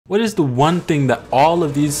What is the one thing that all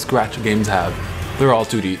of these Scratch games have? They're all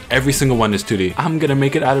 2D. Every single one is 2D. I'm gonna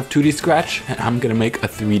make it out of 2D Scratch and I'm gonna make a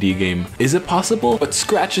 3D game. Is it possible? But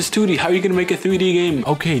Scratch is 2D. How are you gonna make a 3D game?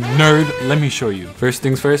 Okay, nerd, let me show you. First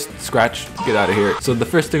things first, Scratch, get out of here. So the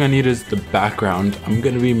first thing I need is the background. I'm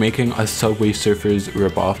gonna be making a Subway Surfers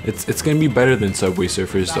ripoff. It's gonna be better than Subway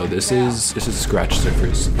Surfers. So this is Scratch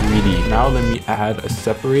Surfers 3D. Now let me add a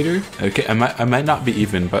separator. Okay, I might not be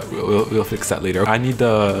even, but we'll fix that later. I need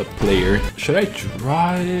the player. Should I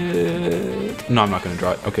draw it? No, I'm not gonna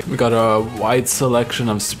draw it. Okay, we got a wide selection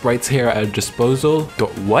of sprites here at disposal.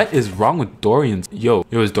 What is wrong with Dorian's? Yo,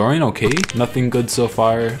 is Dorian okay? Nothing good so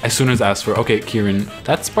far. As soon as asked for. Okay, Kieran,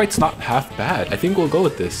 that sprite's not half bad. I think we'll go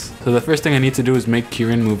with this. So the first thing I need to do is make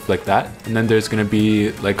Kieran move like that, and then there's gonna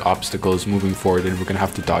be like obstacles moving forward, and we're gonna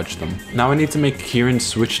have to dodge them. Now I need to make Kieran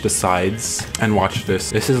switch the sides, and watch this.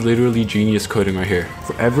 This is literally genius coding right here.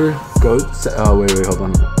 Forever go. Oh wait, hold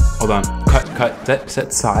on. Hold on. Cut.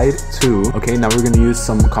 Set side 2. Okay, now we're gonna use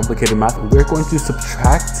some complicated math. We're going to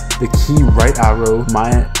subtract the key right arrow.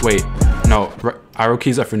 Arrow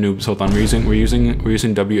keys are for noobs. Hold on. We're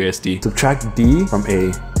using WASD. Subtract D from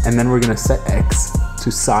A, and then we're gonna set X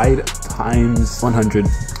to side times 100.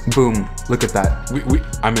 Boom. Look at that.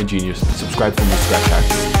 I'm a genius. Subscribe for more Scratch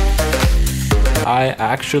hacks. I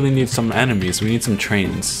actually need some enemies. We need some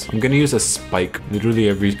trains. I'm gonna use a spike. Literally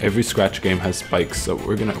every Scratch game has spikes, so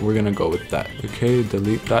we're gonna go with that. Okay,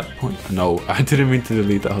 delete that point. No, I didn't mean to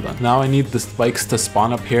delete that. Hold on. Now I need the spikes to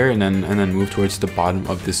spawn up here and then move towards the bottom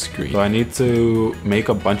of this screen. So I need to make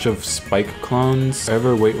a bunch of spike clones.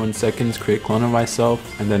 Forever wait 1 second, create clone of myself,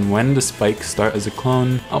 and then when the spikes start as a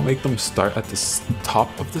clone, I'll make them start at the top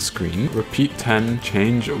of the screen. Repeat 10.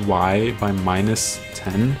 Change Y by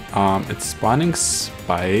 -10. It's spawning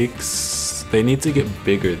spikes. They need to get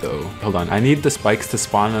bigger though. Hold on, I need the spikes to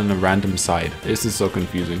spawn on a random side. This is so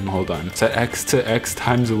confusing. Hold on. Set X to X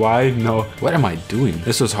times Y? No. What am I doing?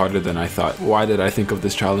 This was harder than I thought. Why did I think of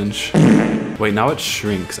this challenge? Wait, now it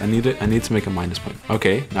shrinks. I need to make a minus point.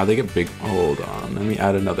 Okay, now they get big. Hold on, let me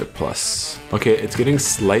add another plus. Okay, it's getting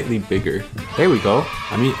slightly bigger. There we go.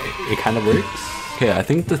 I mean, it kind of works. Okay, I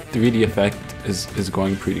think the 3D effect is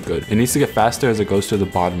going pretty good. It needs to get faster as it goes to the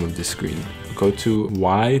bottom of the screen. Go to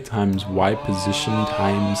Y times Y position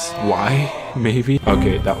times Y, maybe?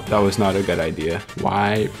 Okay, that was not a good idea.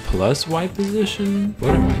 Y plus Y position?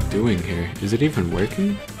 What am I doing here? Is it even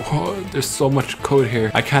working? Oh, there's so much code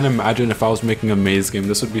here. I can't imagine if I was making a maze game,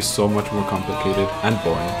 this would be so much more complicated and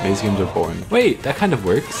boring. Maze games are boring. Wait, that kind of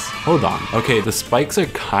works. Hold on. Okay, the spikes are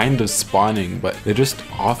kind of spawning, but they're just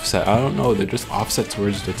offset. I don't know, they're just offset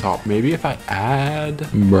towards the top. Maybe if I add...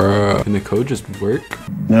 Bruh. Can the code just work?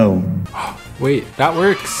 No. Wait, that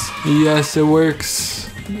works. Yes, it works.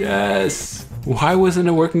 Yes. Why wasn't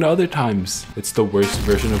it working the other times? It's the worst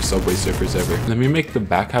version of Subway Surfers ever. Let me make the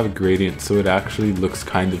back have a gradient so it actually looks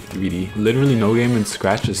kind of 3D. Literally no game in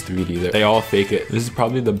Scratch is 3D. They all fake it. This is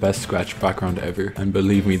probably the best Scratch background ever. And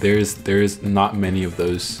believe me, there is not many of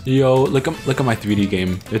those. Yo, look at my 3D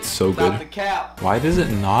game. It's so good. Why does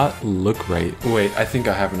it not look right? Wait, I think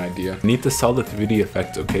I have an idea. I need to sell the 3D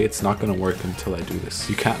effect, okay? It's not gonna work until I do this.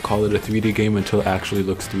 You can't call it a 3D game until it actually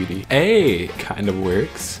looks 3D. Hey, kind of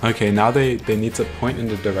works. Okay, now they need to point in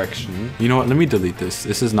the direction. You know what? Let me delete this.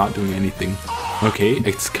 This is not doing anything. Okay,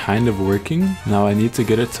 it's kind of working. Now I need to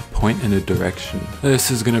get it to point in a direction.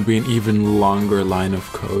 This is gonna be an even longer line of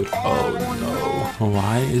code. Oh no.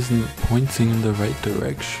 Why isn't it pointing in the right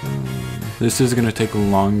direction? This is gonna take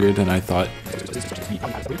longer than I thought.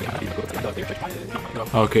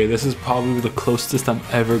 Okay, this is probably the closest I'm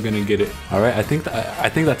ever gonna get it. All right, I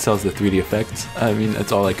think that sells the 3D effect. I mean,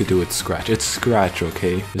 that's all I could do with Scratch. It's Scratch,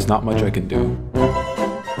 okay? There's not much I can do.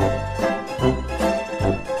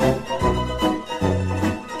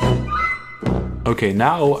 Okay,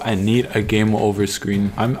 now I need a game over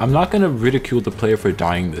screen. I'm not gonna ridicule the player for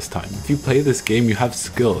dying this time. If you play this game, you have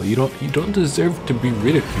skill. You don't deserve to be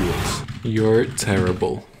ridiculed. You're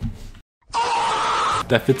terrible.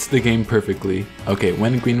 That fits the game perfectly. Okay,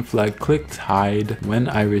 when green flag clicked, hide. When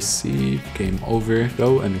I receive, game over.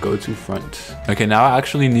 Go and go to front. Okay, now I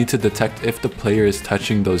actually need to detect if the player is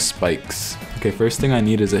touching those spikes. Okay, first thing I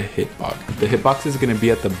need is a hitbox. The hitbox is gonna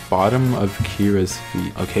be at the bottom of Kira's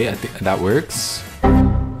feet. Okay, I think that works.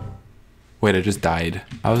 Wait, I just died.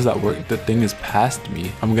 How does that work? The thing is past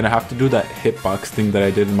me. I'm gonna have to do that hitbox thing that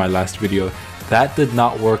I did in my last video. That did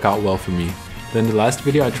not work out well for me. Then the last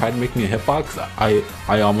video I tried making a hitbox,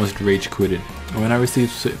 I almost rage quitted. When I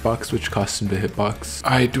received hitbox, switch costume to hitbox.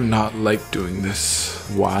 I do not like doing this.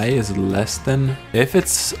 Y is less than, if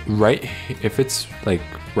it's like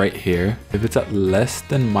right here, if it's at less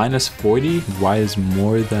than -40, Y is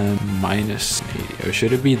more than -80. Or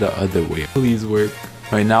should it be the other way? Please work.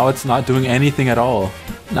 Right now it's not doing anything at all.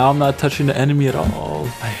 Now I'm not touching the enemy at all.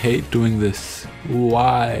 I hate doing this.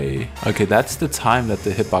 Why? Okay, that's the time that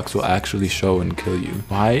the hitbox will actually show and kill you.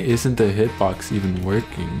 Why isn't the hitbox even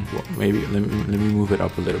working? Well, maybe let me move it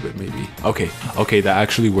up a little bit, maybe. Okay, that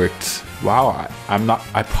actually worked. Wow,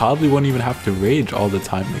 I probably won't even have to rage all the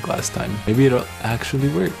time like last time. Maybe it'll actually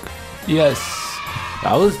work. Yes.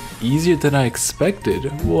 That was easier than I expected.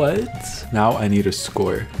 What? Now I need a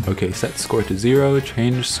score. Okay, set score to 0,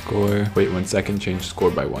 change score. Wait 1 second, change score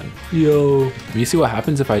by 1. Yo. Let me see what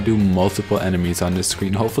happens if I do multiple enemies on this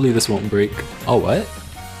screen. Hopefully this won't break. Oh, what?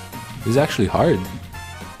 This is actually hard.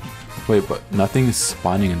 Wait, but nothing is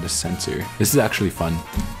spawning in the sensor. This is actually fun.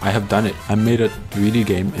 I have done it. I made a 3D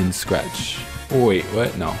game in Scratch. Oh, wait,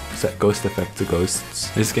 what? No. Set ghost effect to ghosts.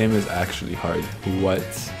 This game is actually hard.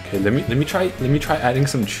 What? Okay, let me try adding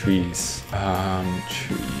some trees.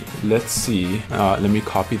 Tree. Let's see. Let me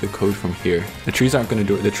copy the code from here. The trees aren't gonna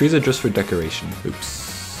do it. The trees are just for decoration.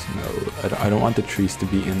 Oops. No, I don't want the trees to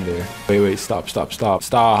be in there. Wait, stop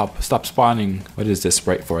spawning. What is this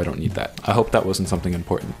sprite for? I don't need that. I hope that wasn't something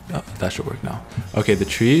important. Oh, that should work now. Okay, the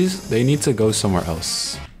trees, they need to go somewhere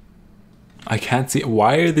else. I can't see.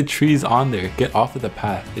 Why are the trees on there? Get off of the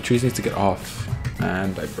path. The trees need to get off.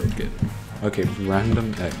 And I broke it. Okay,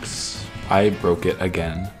 random X. I broke it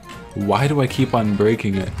again. Why do I keep on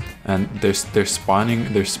breaking it? And they're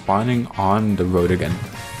spawning on the road again.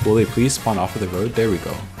 Will they please spawn off of the road? There we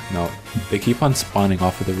go. No, they keep on spawning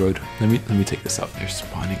off of the road. Let me take this out. They're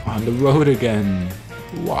spawning on the road again.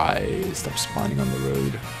 Why? Stop spawning on the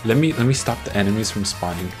road. Let me stop the enemies from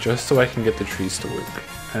spawning just so I can get the trees to work.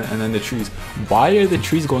 And then the trees. Why are the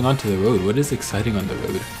trees going onto the road? What is exciting on the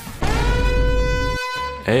road?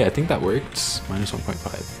 Hey, I think that worked.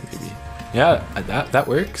 -1.5 maybe. Yeah, that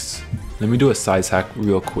works. Let me do a size hack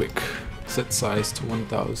real quick. Set size to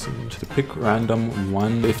 1000. To pick random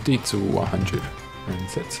 150 to 100. And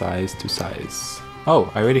set size to size. Oh,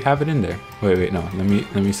 I already have it in there. Wait, no.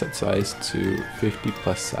 Let me set size to 50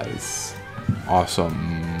 plus size.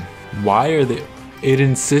 Awesome. Why are they? It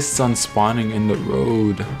insists on spawning in the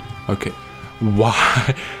road. Okay.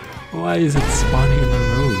 Why is it spawning in the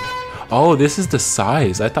road? Oh, this is the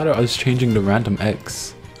size. I thought I was changing the random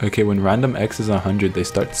X. Okay, when random X is 100, they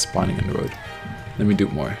start spawning in the road. Let me do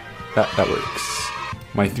more. That works.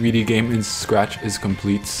 My 3D game in Scratch is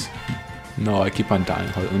complete. No, I keep on dying.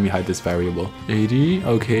 Hold on, let me hide this variable. 80,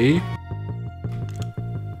 okay.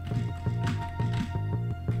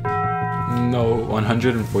 No,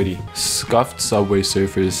 140. Scuffed Subway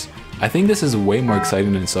Surfers. I think this is way more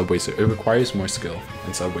exciting than Subway Surfers. It requires more skill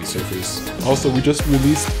than Subway Surfers. Also, we just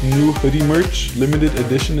released new hoodie merch, limited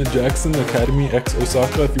edition at Jackson Academy X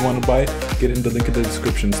Osaka. If you want to buy it, get it in the link in the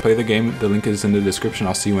description. Play the game, the link is in the description.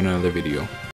 I'll see you in another video.